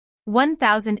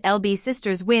1000 LB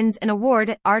Sisters wins an award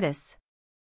at ARTAS.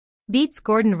 Beats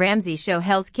Gordon Ramsay show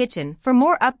Hell's Kitchen. For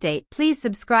more update, please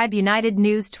subscribe United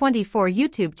News 24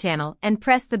 YouTube channel and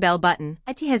press the bell button.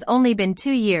 It has only been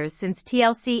 2 years since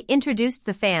TLC introduced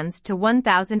the fans to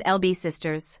 1000 LB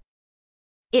Sisters.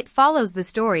 It follows the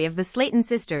story of the Slayton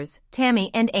sisters,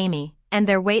 Tammy and Amy, and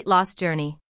their weight loss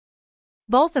journey.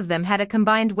 Both of them had a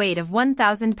combined weight of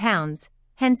 1,000 pounds,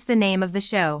 hence the name of the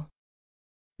show.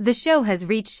 The show has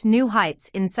reached new heights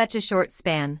in such a short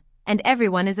span, and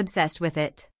everyone is obsessed with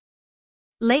it.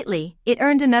 Lately, it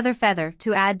earned another feather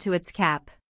to add to its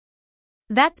cap.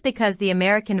 That's because the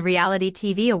American Reality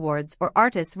TV Awards or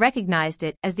ARTAS recognized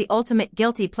it as the ultimate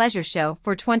guilty pleasure show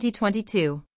for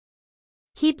 2022.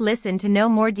 Listen to know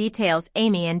more details.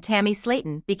 Amy and Tammy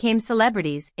Slayton became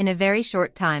celebrities in a very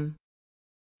short time.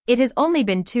 It has only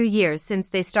been 2 years since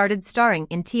they started starring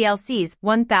in TLC's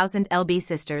 1000 LB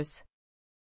Sisters.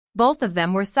 Both of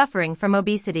them were suffering from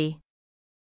obesity.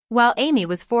 While Amy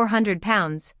was 400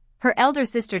 pounds, her elder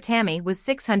sister Tammy was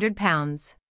 600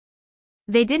 pounds.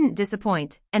 They didn't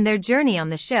disappoint, and their journey on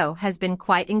the show has been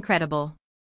quite incredible.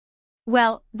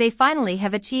 Well, they finally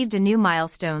have achieved a new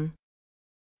milestone.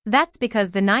 That's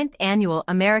because the 9th annual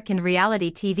American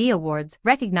Reality TV Awards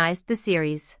recognized the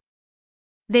series.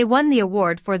 They won the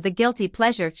award for the Guilty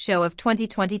Pleasure Show of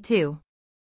 2022.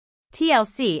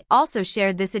 TLC also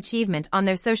shared this achievement on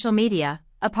their social media.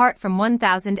 Apart from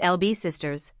 1000 LB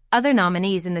Sisters, other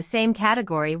nominees in the same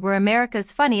category were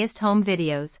America's Funniest Home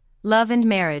Videos, Love and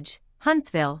Marriage,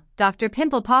 Huntsville, Dr.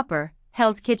 Pimple Popper,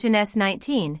 Hell's Kitchen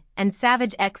S19, and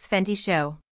Savage X Fenty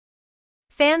Show.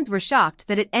 Fans were shocked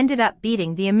that it ended up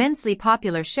beating the immensely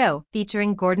popular show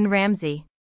featuring Gordon Ramsay.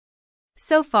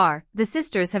 So far, the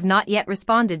sisters have not yet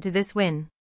responded to this win.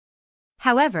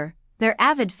 However, their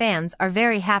avid fans are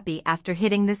very happy after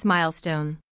hitting this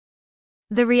milestone.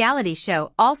 The reality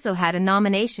show also had a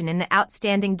nomination in the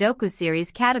Outstanding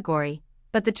Docu-Series category,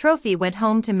 but the trophy went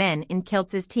home to Men in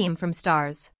Kilts' team from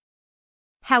Stars.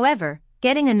 However,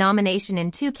 getting a nomination in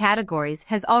 2 categories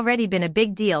has already been a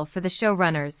big deal for the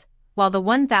showrunners. While the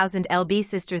 1000 LB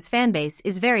Sisters fanbase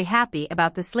is very happy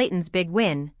about the Slaytons' big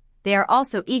win, they are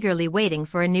also eagerly waiting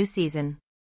for a new season.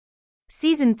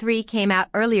 Season 3 came out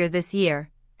earlier this year,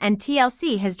 and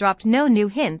TLC has dropped no new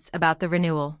hints about the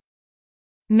renewal.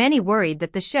 Many worried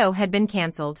that the show had been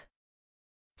cancelled.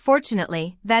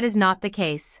 Fortunately, that is not the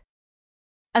case.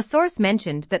 A source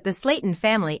mentioned that the Slayton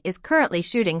family is currently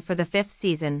shooting for the 5th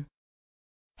season.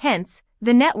 Hence,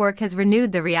 the network has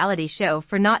renewed the reality show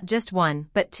for not just 1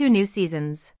 but 2 new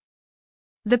seasons.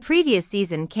 The previous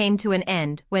season came to an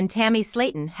end when Tammy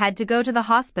Slayton had to go to the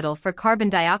hospital for carbon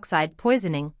dioxide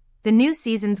poisoning. The new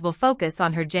seasons will focus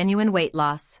on her genuine weight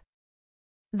loss.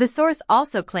 The source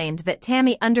also claimed that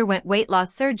Tammy underwent weight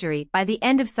loss surgery by the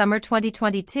end of summer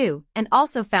 2022 and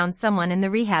also found someone in the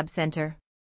rehab center.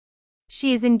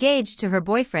 She is engaged to her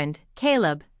boyfriend,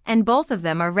 Caleb, and both of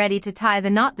them are ready to tie the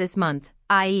knot this month,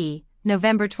 i.e.,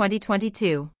 November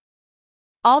 2022.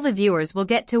 All the viewers will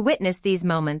get to witness these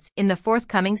moments in the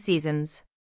forthcoming seasons.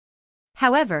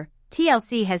 However,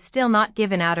 TLC has still not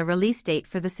given out a release date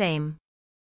for the same.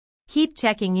 Keep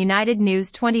checking United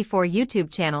News 24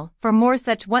 YouTube channel for more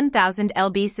such 1000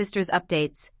 LB Sisters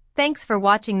updates. Thanks for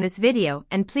watching this video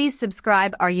and please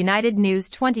subscribe our United News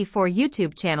 24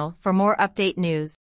 YouTube channel for more update news.